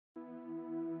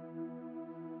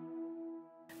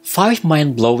5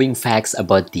 mind-blowing facts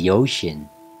about the ocean.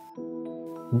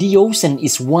 The ocean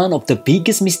is one of the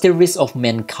biggest mysteries of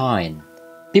mankind.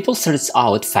 People search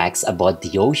out facts about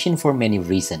the ocean for many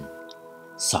reasons.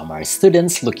 Some are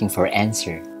students looking for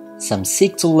answers. Some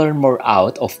seek to learn more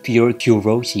out of pure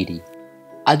curiosity.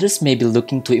 Others may be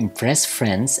looking to impress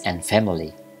friends and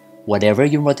family. Whatever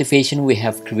your motivation, we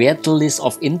have created a list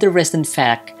of interesting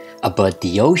facts about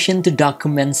the ocean to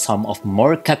document some of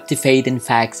more captivating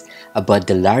facts about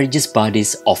the largest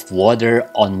bodies of water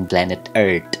on planet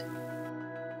Earth.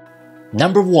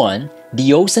 Number 1.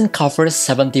 The ocean covers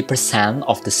 70%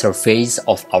 of the surface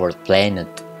of our planet.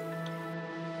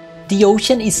 The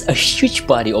ocean is a huge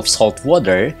body of salt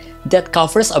water that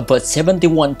covers about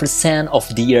 71% of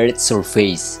the Earth's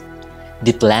surface.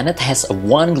 The planet has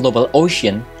one global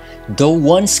ocean, though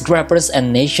oceanographers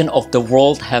and nations of the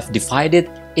world have divided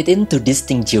it into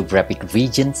distinct geographic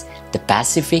regions: the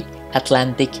Pacific,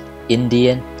 Atlantic,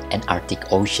 Indian, and Arctic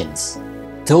Oceans.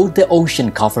 Though the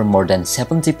ocean covers more than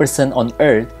 70% on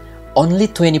Earth, only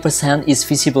 20% is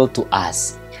visible to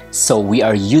us. So we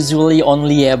are usually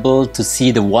only able to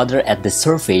see the water at the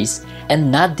surface and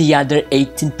not the other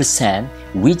 18%,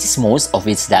 which is most of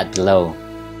it that below.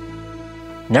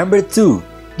 Number 2.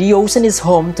 The ocean is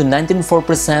home to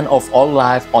 94% of all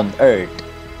life on Earth.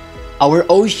 Our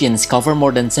oceans cover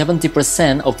more than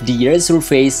 70% of the Earth's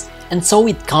surface, and so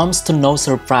it comes to no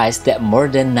surprise that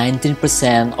more than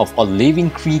 19% of all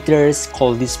living creatures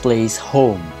call this place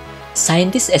home.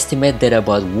 Scientists estimate that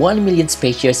about 1 million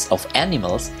species of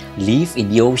animals live in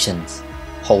the oceans.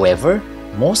 However,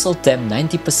 most of them,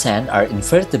 90%, are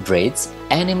invertebrates,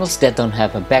 animals that don't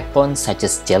have a backbone such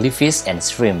as jellyfish and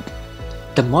shrimp.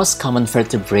 The most common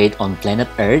vertebrate on planet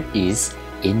Earth is,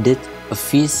 indeed, a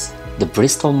fish, the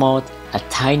bristle moth, a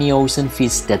tiny ocean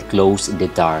fish that glows in the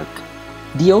dark.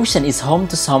 The ocean is home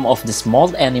to some of the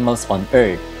small animals on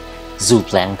Earth.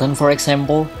 Zooplankton, for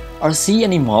example, are sea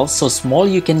animals so small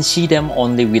you can see them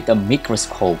only with a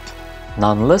microscope.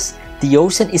 Nonetheless, the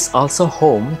ocean is also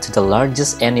home to the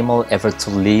largest animal ever to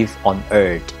live on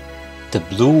Earth, the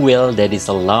blue whale that is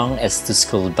as long as 2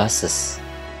 school buses.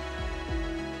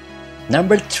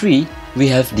 Number 3. We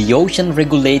have the ocean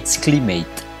regulates climate.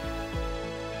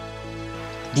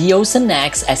 The ocean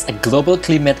acts as a global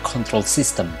climate control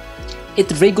system.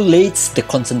 It regulates the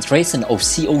concentration of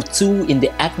CO2 in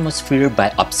the atmosphere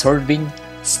by absorbing,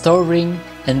 storing,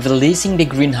 and releasing the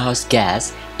greenhouse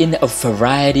gas in a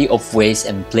variety of ways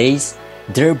and places,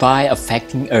 thereby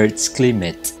affecting Earth's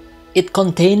climate. It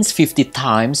contains 50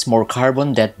 times more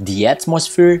carbon than the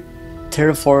atmosphere,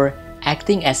 therefore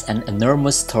acting as an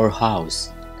enormous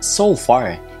storehouse. So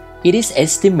far, it is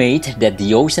estimated that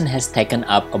the ocean has taken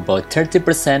up about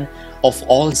 30% of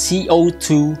all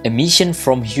CO2 emission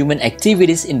from human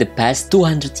activities in the past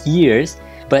 200 years,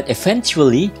 but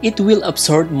eventually it will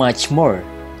absorb much more.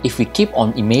 If we keep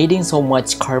on emitting so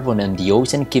much carbon and the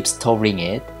ocean keeps storing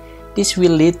it, this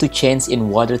will lead to change in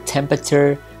water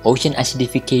temperature, ocean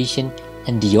acidification,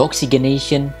 and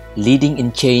deoxygenation, leading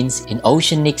in change in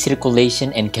oceanic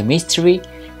circulation and chemistry,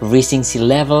 rising sea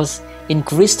levels,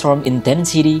 increased storm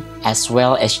intensity, as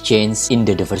well as change in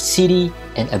the diversity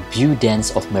and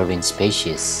abundance of marine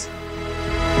species.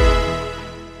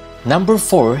 Number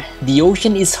 4. The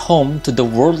ocean is home to the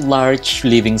world's largest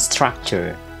living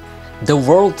structure. The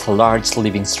world's largest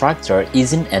living structure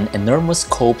isn't an enormous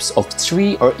copse of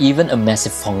tree or even a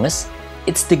massive fungus.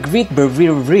 It's the Great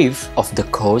Barrier Reef of the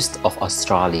coast of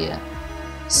Australia.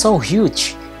 So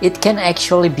huge, it can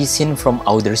actually be seen from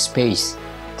outer space.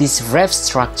 This reef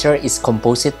structure is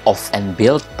composed of and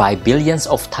built by billions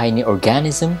of tiny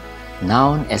organisms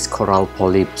known as coral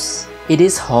polyps. It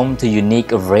is home to a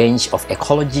unique range of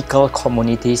ecological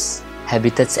communities,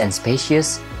 habitats, and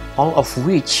species, all of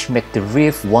which make the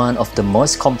reef one of the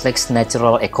most complex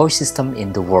natural ecosystems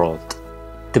in the world.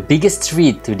 The biggest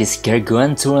threat to this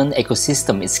gargantuan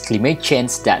ecosystem is climate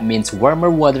change, that means warmer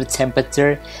water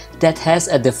temperature that has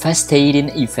a devastating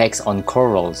effect on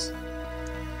corals.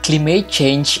 Climate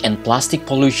change and plastic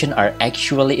pollution are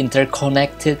actually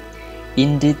interconnected.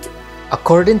 Indeed,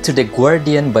 according to The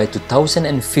Guardian, by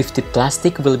 2050,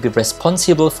 plastic will be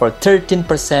responsible for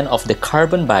 13% of the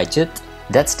carbon budget.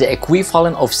 That's the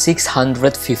equivalent of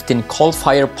 615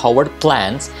 coal-fired power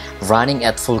plants running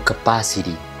at full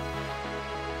capacity.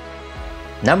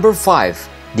 Number 5.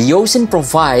 The ocean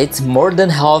provides more than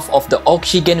half of the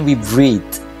oxygen we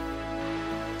breathe.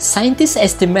 Scientists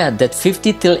estimate that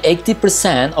 50 till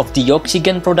 80% of the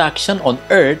oxygen production on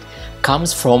Earth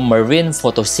comes from marine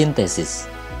photosynthesis.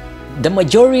 The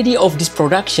majority of this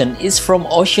production is from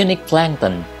oceanic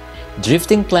plankton,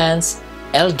 drifting plants,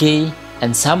 algae,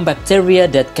 and some bacteria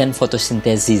that can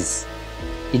photosynthesize.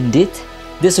 Indeed,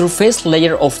 the surface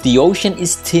layer of the ocean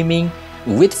is teeming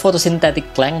with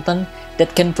photosynthetic plankton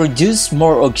that can produce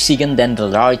more oxygen than the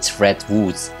large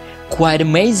redwoods. Quite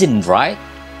amazing, right?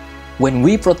 When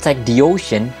we protect the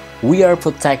ocean, we are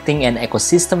protecting an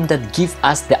ecosystem that gives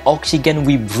us the oxygen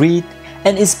we breathe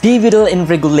and is pivotal in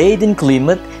regulating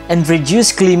climate and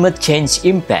reduce climate change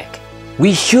impact.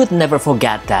 We should never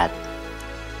forget that.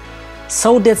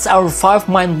 So that's our 5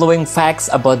 mind-blowing facts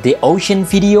about the ocean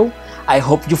video. I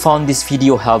hope you found this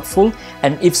video helpful,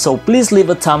 and if so, please leave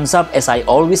a thumbs up as I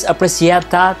always appreciate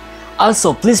that.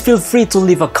 Also, please feel free to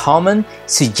leave a comment,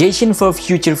 suggestion for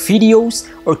future videos,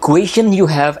 or question you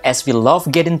have, as we love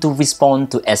getting to respond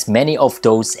to as many of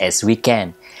those as we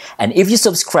can. And if you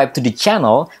subscribe to the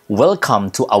channel,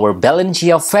 welcome to our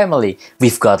Balencia family.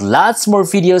 We've got lots more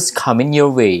videos coming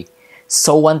your way.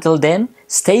 So until then,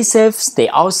 stay safe, stay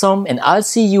awesome, and I'll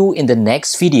see you in the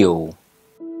next video.